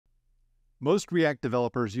Most React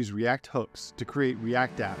developers use React hooks to create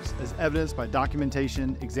React apps, as evidenced by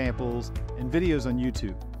documentation, examples, and videos on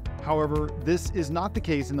YouTube. However, this is not the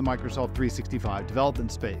case in the Microsoft 365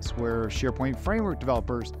 development space, where SharePoint Framework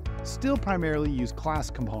developers still primarily use class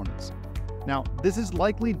components. Now, this is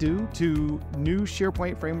likely due to new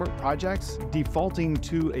SharePoint Framework projects defaulting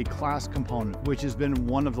to a class component, which has been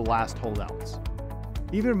one of the last holdouts.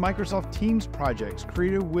 Even Microsoft Teams projects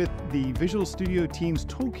created with the Visual Studio Teams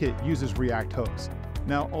Toolkit uses React hooks.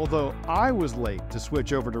 Now, although I was late to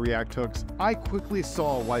switch over to React hooks, I quickly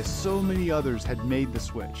saw why so many others had made the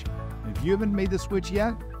switch. And if you haven't made the switch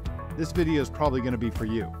yet, this video is probably going to be for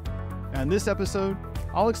you. Now, in this episode,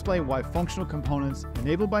 I'll explain why functional components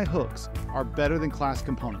enabled by hooks are better than class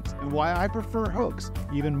components, and why I prefer hooks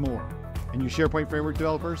even more. And you SharePoint Framework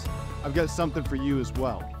developers, I've got something for you as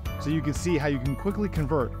well, so you can see how you can quickly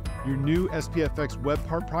convert your new SPFx web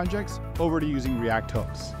part projects over to using React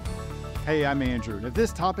hooks. Hey, I'm Andrew, and if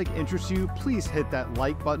this topic interests you, please hit that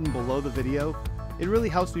like button below the video. It really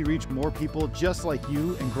helps me reach more people just like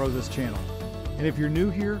you and grow this channel. And if you're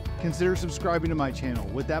new here, consider subscribing to my channel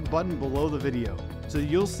with that button below the video, so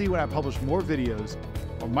you'll see when I publish more videos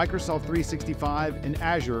on Microsoft 365 and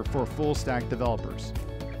Azure for full stack developers.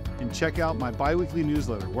 And check out my bi-weekly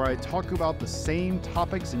newsletter, where I talk about the same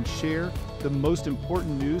topics and share the most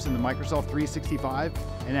important news in the Microsoft 365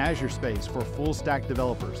 and Azure space for full stack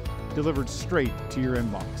developers, delivered straight to your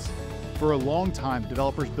inbox. For a long time,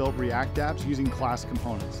 developers built React apps using class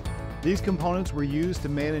components. These components were used to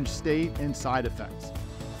manage state and side effects.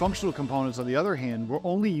 Functional components, on the other hand, were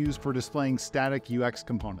only used for displaying static UX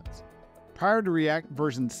components. Prior to React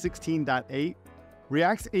version 16.8,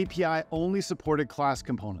 React's API only supported class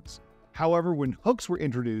components. However, when hooks were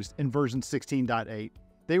introduced in version 16.8,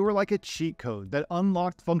 they were like a cheat code that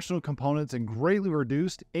unlocked functional components and greatly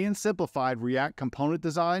reduced and simplified React component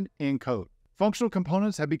design and code. Functional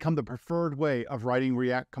components have become the preferred way of writing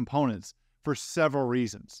React components for several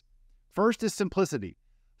reasons. First is simplicity.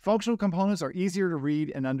 Functional components are easier to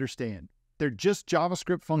read and understand. They're just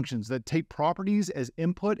JavaScript functions that take properties as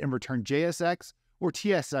input and return JSX or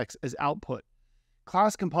TSX as output.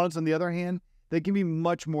 Class components, on the other hand, they can be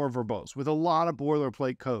much more verbose with a lot of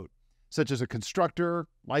boilerplate code, such as a constructor,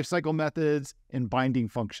 lifecycle methods, and binding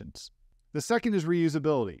functions. The second is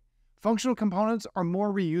reusability. Functional components are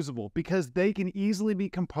more reusable because they can easily be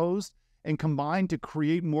composed and combined to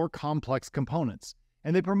create more complex components,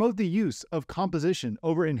 and they promote the use of composition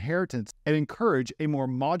over inheritance and encourage a more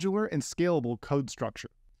modular and scalable code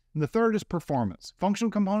structure. And the third is performance.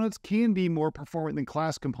 Functional components can be more performant than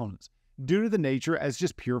class components due to the nature as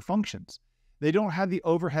just pure functions. They don't have the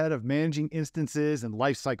overhead of managing instances and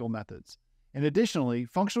lifecycle methods. And additionally,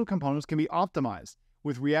 functional components can be optimized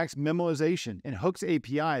with React's memoization and hooks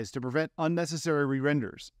APIs to prevent unnecessary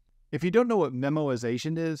re-renders. If you don't know what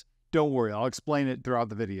memoization is, don't worry, I'll explain it throughout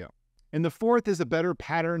the video. And the fourth is a better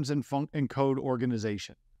patterns and code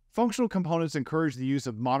organization. Functional components encourage the use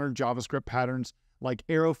of modern JavaScript patterns like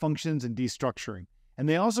arrow functions and destructuring. And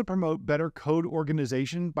they also promote better code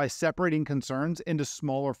organization by separating concerns into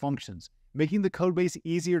smaller functions, making the codebase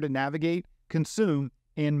easier to navigate, consume,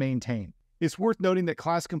 and maintain. It's worth noting that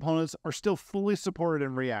class components are still fully supported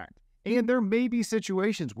in React, and there may be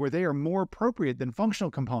situations where they are more appropriate than functional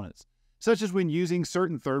components, such as when using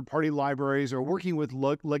certain third-party libraries or working with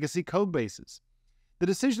legacy code bases. The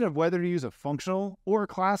decision of whether to use a functional or a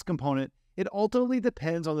class component, it ultimately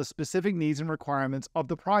depends on the specific needs and requirements of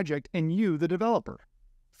the project and you, the developer.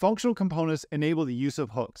 Functional components enable the use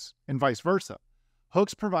of hooks, and vice versa.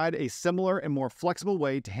 Hooks provide a similar and more flexible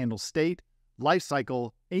way to handle state,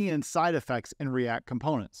 lifecycle, and side effects in React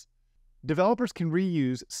components. Developers can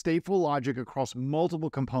reuse stateful logic across multiple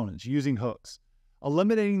components using hooks,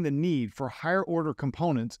 eliminating the need for higher-order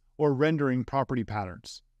components or rendering property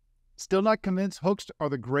patterns. Still not convinced hooks are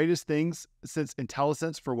the greatest things since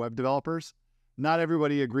IntelliSense for web developers? Not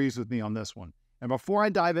everybody agrees with me on this one. And before I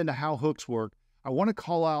dive into how hooks work, I want to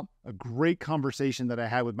call out a great conversation that I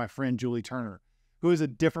had with my friend Julie Turner, who has a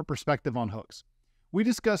different perspective on hooks. We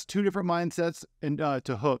discussed two different mindsets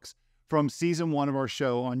to hooks from season 1 of our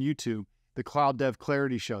show on YouTube, the Cloud Dev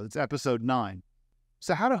Clarity Show. That's episode 9.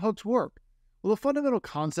 So how do hooks work? Well, the fundamental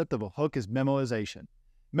concept of a hook is memoization.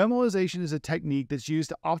 Memoization is a technique that's used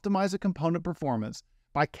to optimize a component performance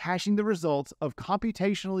by caching the results of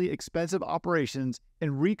computationally expensive operations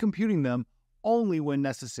and recomputing them only when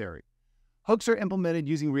necessary. Hooks are implemented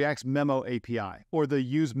using React's Memo API, or the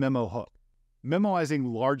Use Memo hook.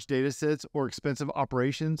 Memoizing large datasets or expensive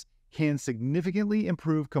operations can significantly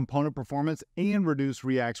improve component performance and reduce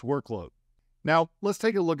React's workload. Now, let's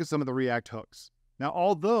take a look at some of the React hooks. Now,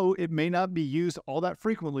 although it may not be used all that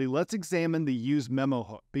frequently, let's examine the use memo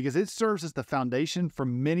hook because it serves as the foundation for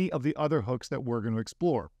many of the other hooks that we're going to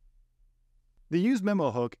explore. The use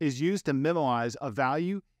memo hook is used to memoize a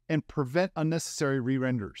value and prevent unnecessary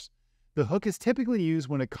re-renders. The hook is typically used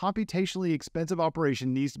when a computationally expensive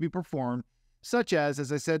operation needs to be performed, such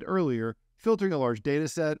as I said earlier, filtering a large data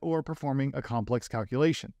set or performing a complex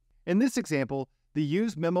calculation. In this example, the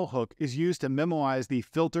use memo hook is used to memoize the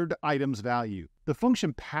filtered items value. The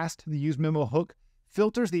function passed to the use memo hook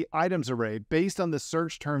filters the items array based on the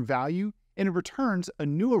search term value, and it returns a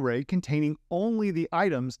new array containing only the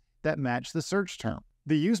items that match the search term.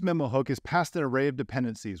 The use memo hook is passed an array of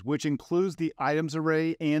dependencies, which includes the items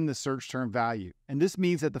array and the search term value. And this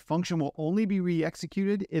means that the function will only be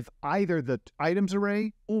re-executed if either the items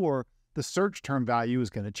array or the search term value is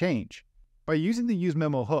going to change. By using the use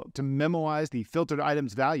memo hook to memoize the filtered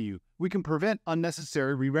items value, we can prevent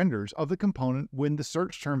unnecessary re-renders of the component when the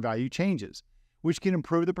search term value changes, which can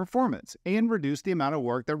improve the performance and reduce the amount of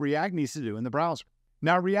work that React needs to do in the browser.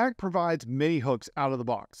 Now, React provides many hooks out of the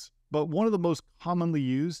box, but one of the most commonly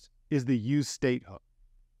used is the use state hook.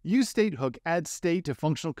 Use state hook adds state to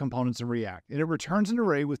functional components in React, and it returns an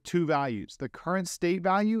array with two values, the current state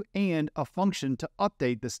value and a function to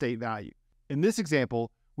update the state value. In this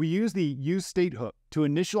example, we use the use state hook to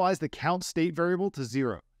initialize the count state variable to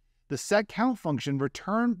 0. The setCount function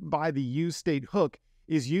returned by the use state hook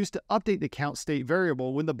is used to update the count state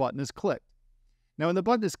variable when the button is clicked. Now, when the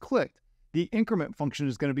button is clicked, the increment function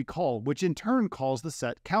is going to be called, which in turn calls the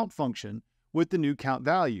setCount function with the new count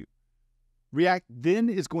value. React then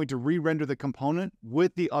is going to re-render the component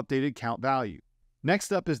with the updated count value.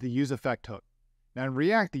 Next up is the use effect hook. Now in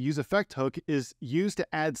React, the use effect hook is used to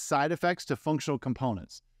add side effects to functional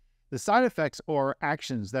components. The side effects are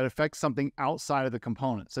actions that affect something outside of the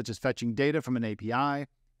component, such as fetching data from an API,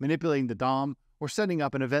 manipulating the DOM, or setting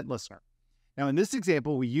up an event listener. Now in this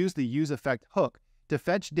example, we use the use effect hook to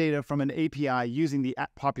fetch data from an API using the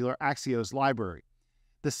popular Axios library.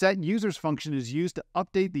 The setUsers function is used to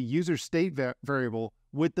update the user state variable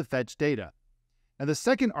with the fetched data. Now the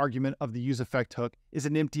second argument of the use effect hook is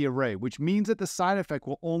an empty array, which means that the side effect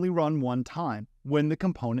will only run one time when the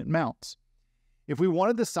component mounts. If we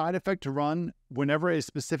wanted the side effect to run whenever a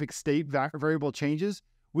specific state variable changes,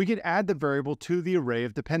 we could add the variable to the array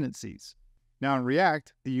of dependencies. Now in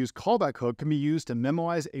React, the use callback hook can be used to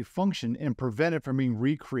memoize a function and prevent it from being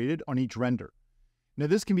recreated on each render. Now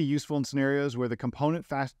this can be useful in scenarios where the component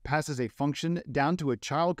passes a function down to a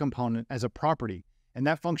child component as a property, and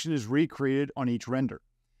that function is recreated on each render.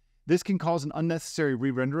 This can cause an unnecessary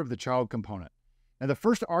re-render of the child component. Now the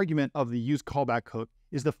first argument of the use callback hook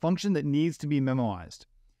is the function that needs to be memoized.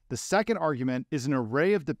 The second argument is an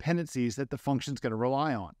array of dependencies that the function is going to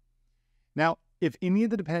rely on. Now, if any of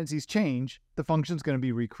the dependencies change, the function is going to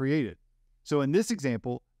be recreated. So in this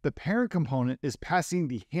example, the parent component is passing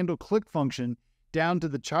the handleClick function down to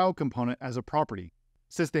the child component as a property.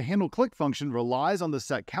 Since the handleClick function relies on the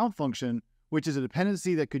setCount function, which is a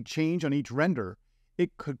dependency that could change on each render,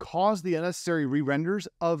 it could cause the unnecessary re-renders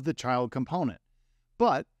of the child component.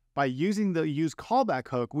 But by using the use callback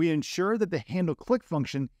hook, we ensure that the handleClick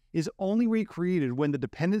function is only recreated when the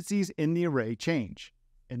dependencies in the array change.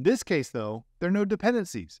 In this case, though, there are no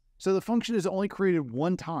dependencies, so the function is only created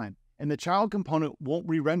one time, and the child component won't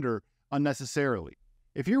re-render unnecessarily.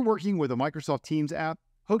 If you're working with a Microsoft Teams app,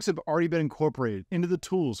 hooks have already been incorporated into the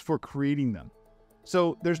tools for creating them.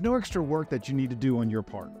 So there's no extra work that you need to do on your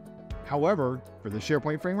part. However, for the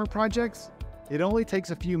SharePoint Framework projects, it only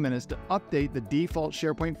takes a few minutes to update the default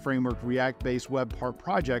SharePoint Framework React-based web part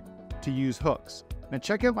project to use hooks. Now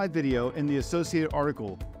check out my video in the associated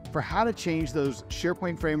article for how to change those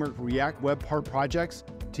SharePoint Framework React web part projects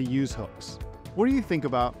to use hooks. What do you think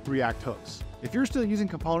about React hooks? If you're still using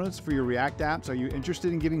components for your React apps, are you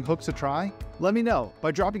interested in giving hooks a try? Let me know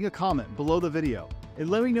by dropping a comment below the video. And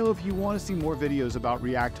let me know if you want to see more videos about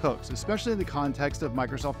React hooks, especially in the context of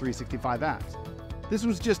Microsoft 365 apps. This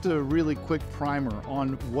was just a really quick primer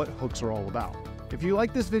on what hooks are all about. If you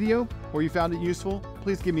liked this video or you found it useful,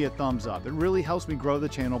 please give me a thumbs up. It really helps me grow the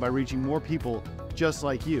channel by reaching more people just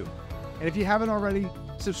like you. And if you haven't already,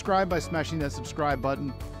 subscribe by smashing that subscribe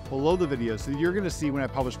button below the video so that you're going to see when I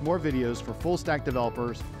publish more videos for full stack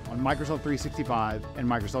developers on Microsoft 365 and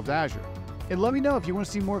Microsoft Azure. And let me know if you want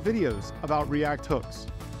to see more videos about React hooks.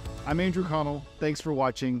 I'm Andrew Connell, thanks for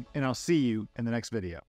watching, and I'll see you in the next video.